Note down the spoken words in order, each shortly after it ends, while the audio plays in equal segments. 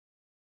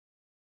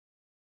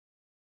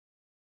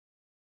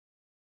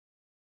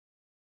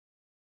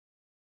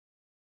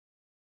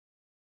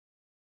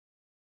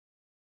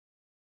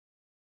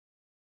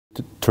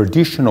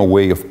traditional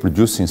way of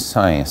producing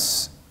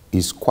science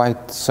is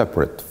quite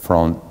separate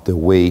from the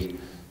way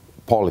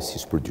policy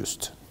is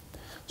produced.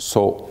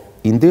 So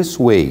in this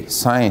way,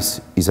 science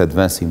is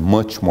advancing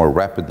much more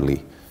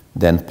rapidly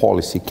than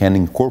policy can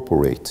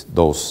incorporate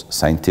those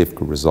scientific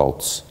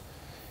results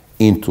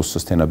into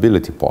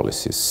sustainability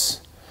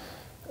policies.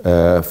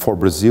 For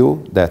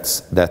Brazil,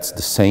 that's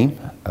the same.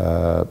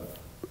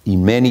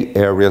 In many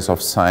areas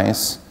of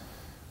science,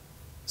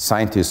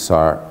 scientists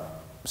are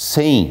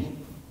saying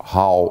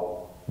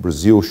how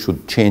Brazil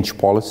should change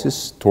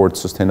policies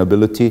towards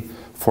sustainability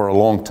for a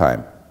long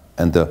time.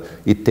 And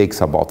it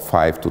takes about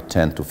 5 to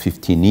 10 to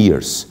 15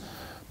 years.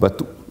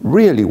 But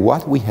really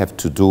what we have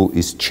to do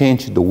is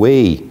change the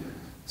way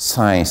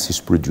science is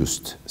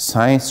produced.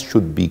 Science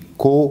should be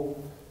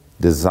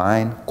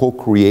co-designed,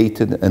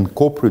 co-created, and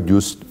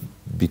co-produced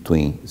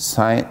between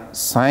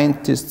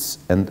scientists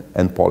and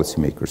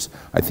policymakers.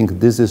 I think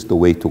this is the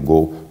way to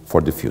go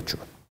for the future.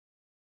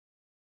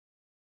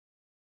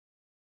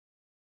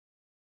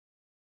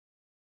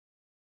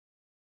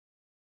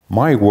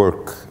 My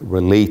work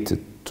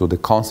related to the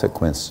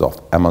consequences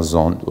of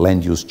Amazon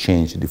land use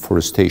change,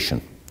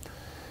 deforestation,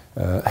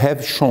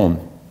 have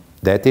shown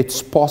that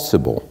it's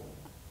possible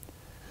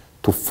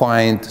to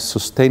find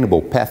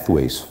sustainable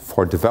pathways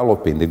for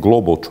developing the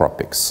global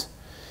tropics.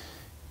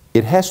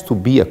 It has to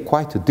be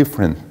quite a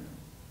different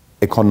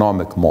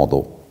economic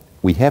model.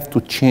 We have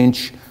to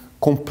change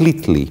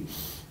completely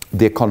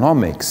the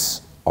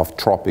economics of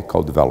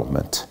tropical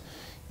development.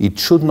 It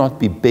should not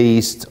be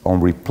based on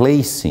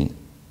replacing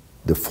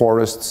the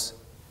forests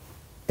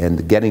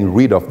and getting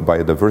rid of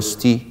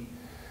biodiversity,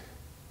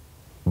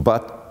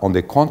 but on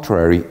the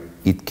contrary,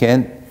 it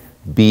can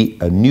be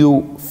a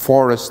new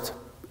forest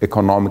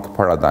economic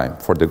paradigm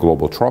for the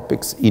global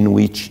tropics in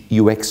which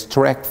you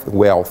extract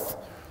wealth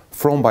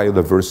from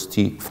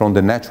biodiversity, from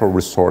the natural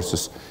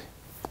resources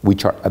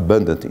which are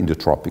abundant in the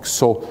tropics.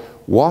 So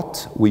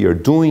what we are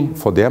doing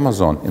for the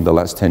Amazon in the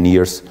last 10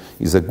 years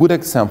is a good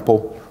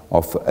example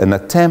of an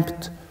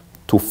attempt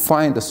to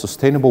find a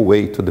sustainable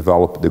way to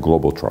develop the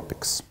global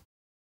tropics.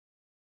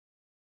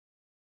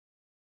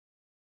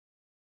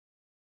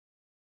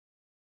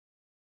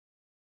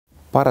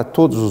 Para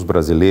todos os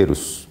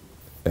brasileiros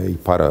e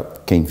para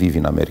quem vive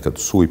na América do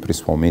Sul e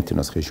principalmente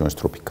nas regiões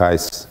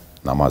tropicais,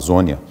 na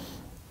Amazônia,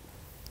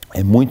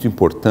 é muito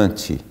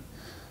importante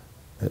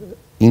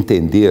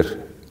entender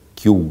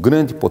que o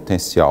grande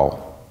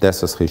potencial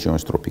dessas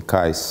regiões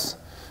tropicais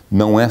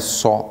não é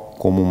só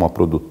como uma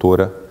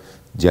produtora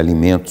de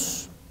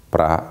alimentos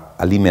para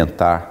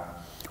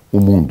alimentar o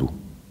mundo.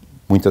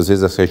 Muitas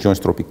vezes as regiões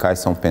tropicais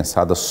são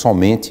pensadas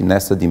somente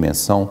nessa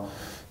dimensão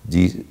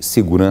de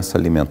segurança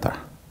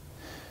alimentar.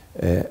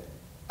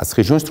 As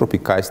regiões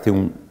tropicais têm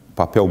um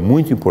papel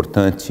muito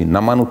importante na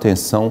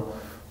manutenção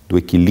do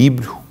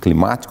equilíbrio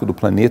climático do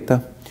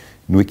planeta,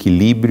 no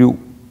equilíbrio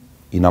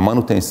e na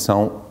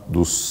manutenção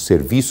dos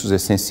serviços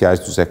essenciais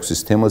dos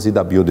ecossistemas e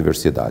da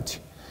biodiversidade.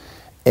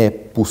 É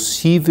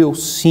possível,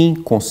 sim,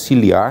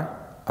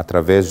 conciliar,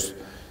 através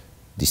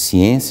de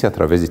ciência,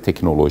 através de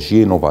tecnologia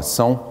e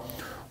inovação,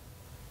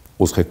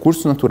 os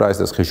recursos naturais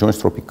das regiões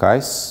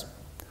tropicais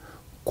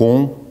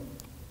com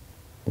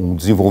um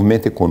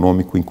desenvolvimento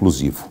econômico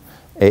inclusivo.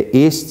 É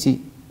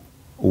este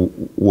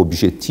o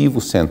objetivo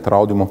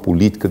central de uma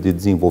política de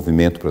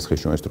desenvolvimento para as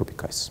regiões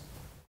tropicais.